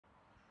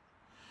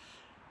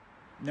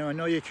Now I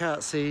know you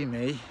can't see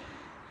me,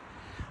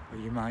 or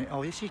you might.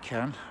 Oh yes you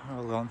can,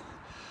 hold on.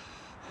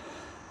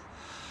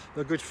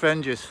 A good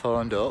friend just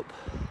phoned up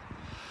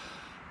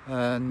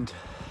and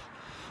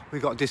we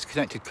got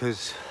disconnected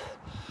because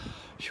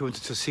she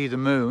wanted to see the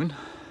moon.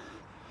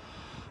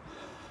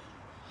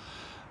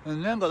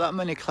 And there haven't got that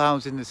many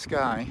clouds in the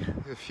sky,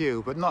 a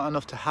few, but not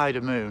enough to hide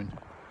a moon.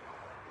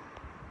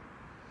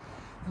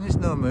 And there's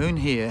no moon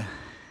here.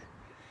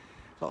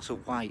 Lots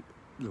of white.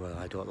 Well,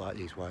 I don't like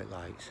these white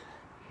lights.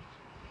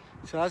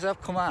 So as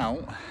I've come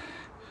out,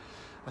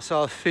 I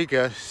saw a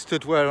figure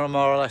stood more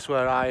or less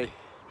where I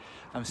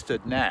am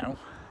stood now.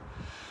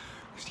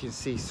 You can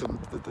see some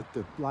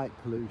the light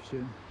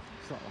pollution.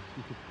 Sort of,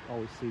 you could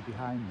always see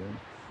behind them.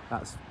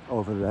 That's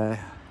over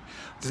there.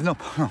 There's no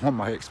point. What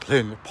am I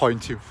explaining the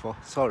point you for?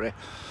 Sorry.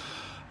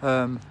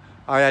 I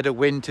had a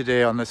win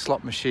today on the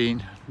slot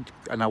machine,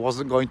 and I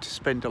wasn't going to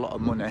spend a lot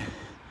of money.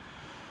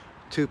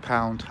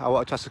 £2. I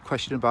wanted to ask a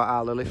question about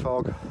our Lilly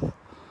fog,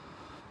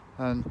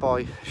 and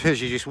boy, she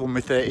just won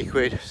me 30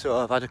 quid. So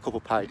I've had a couple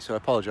of pints, so I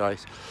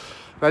apologise.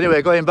 But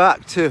anyway, going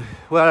back to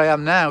where I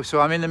am now. So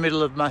I'm in the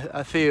middle of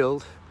a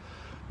field,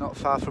 not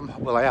far from.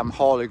 Well, I am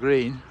Hawley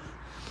Green,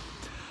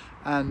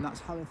 and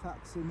that's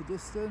Halifax in the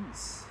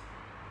distance.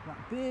 That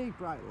big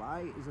bright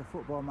light is a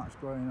football match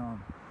going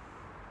on,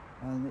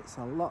 and it's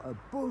a lot of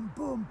boom,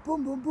 boom,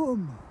 boom, boom,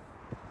 boom.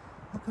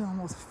 I can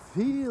almost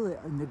feel it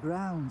in the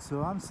ground,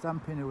 so I'm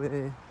stamping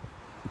away.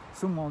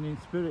 Someone in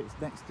spirits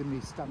next to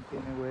me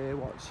stamping away,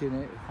 watching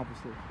it.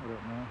 Obviously, I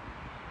don't know.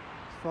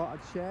 Just thought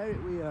I'd share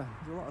it with you.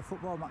 There's a lot of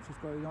football matches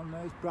going on.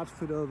 There's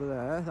Bradford over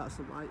there. That's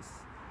the lights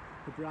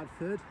for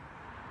Bradford.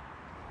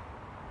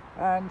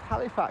 And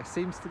Halifax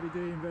seems to be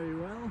doing very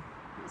well,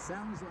 it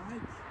sounds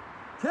like.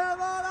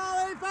 Come on,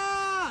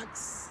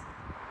 Halifax!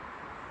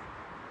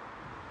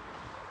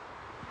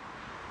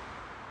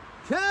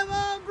 Come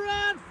on,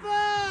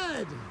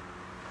 Bradford!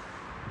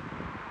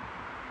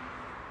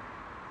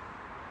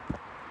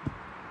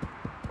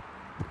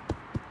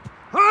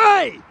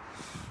 Hey!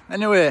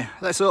 Anyway,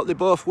 let's hope they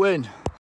both win.